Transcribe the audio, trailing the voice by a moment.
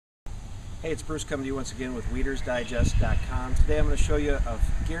Hey, it's Bruce coming to you once again with weedersdigest.com. Today I'm going to show you a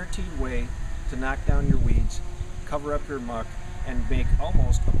guaranteed way to knock down your weeds, cover up your muck, and make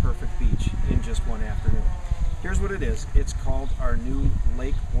almost a perfect beach in just one afternoon. Here's what it is. It's called our new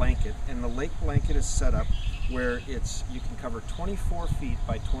lake blanket, and the lake blanket is set up where you can cover 24 feet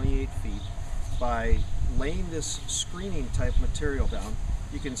by 28 feet by laying this screening type material down.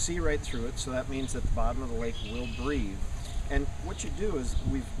 You can see right through it, so that means that the bottom of the lake will breathe. And what you do is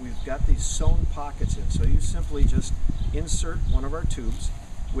we've got these sewn pockets in, so you simply just insert one of our tubes,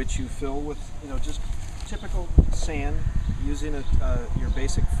 which you fill with just typical sand using your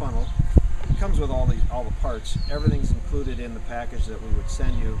basic funnel. It comes with all the parts. Everything's included in the package that we would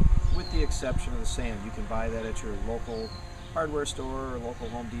send you, with the exception of the sand. You can buy that at your local hardware store or local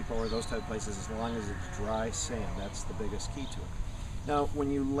Home Depot or those type of places, as long as it's dry sand. That's the biggest key to it. Now,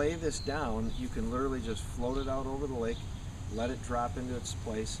 when you lay this down, you can literally just float it out over the lake, let it drop into its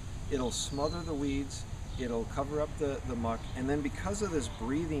place. It'll smother the weeds, it'll cover up the muck, and then because of this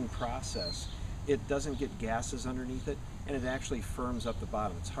breathing process, it doesn't get gases underneath it, and it actually firms up the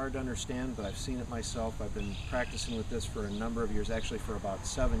bottom. It's hard to understand, but I've seen it myself. I've been practicing with this for a number of years. Actually, for about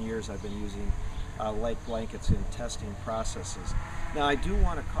 7 years I've been using lake blankets in testing processes. Now, I do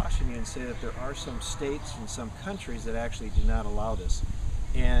want to caution you and say that there are some states and some countries that actually do not allow this.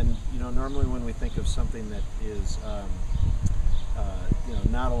 And normally when we think of something that is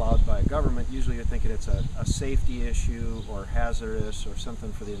not allowed by a government, usually you're thinking it's a safety issue or hazardous or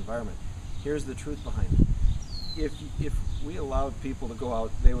something for the environment. Here's the truth behind it. If we allowed people to go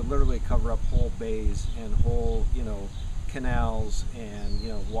out, they would literally cover up whole bays and whole canals and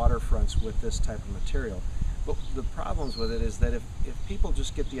waterfronts with this type of material. But the problems with it is that if people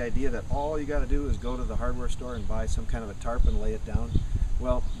just get the idea that all you got to do is go to the hardware store and buy some kind of a tarp and lay it down,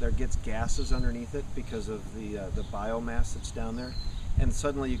 well, there gets gases underneath it because of the biomass that's down there, and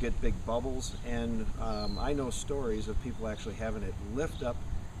suddenly you get big bubbles. And I know stories of people actually having it lift up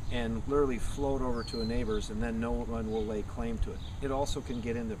and literally float over to a neighbor's, and then no one will lay claim to it. It also can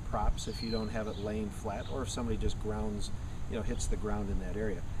get into props if you don't have it laying flat, or if somebody just hits the ground in that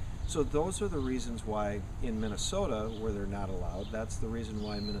area. So those are the reasons why in Minnesota, where they're not allowed, that's the reason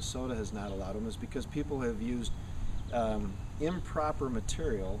why Minnesota has not allowed them, is because people have used improper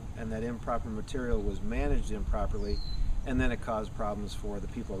material, and that improper material was managed improperly, and then it caused problems for the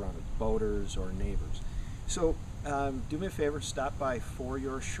people around it, boaters or neighbors. So do me a favor, stop by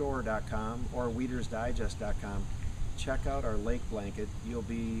foryourshore.com or weedersdigest.com. Check out our lake blanket. You'll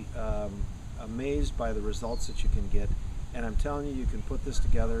be amazed by the results that you can get. And I'm telling you, you can put this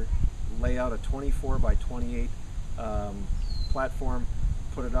together, lay out a 24 by 28 platform,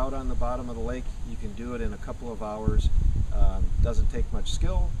 put it out on the bottom of the lake. You can do it in a couple of hours. Doesn't take much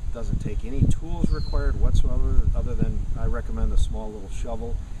skill, doesn't take any tools required whatsoever, other than I recommend a small little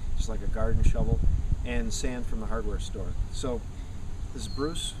shovel, just like a garden shovel, and sand from the hardware store. So this is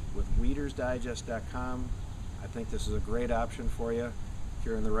Bruce with weedersdigest.com. I think this is a great option for you if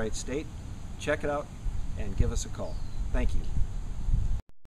you're in the right state. Check it out and give us a call. Thank you.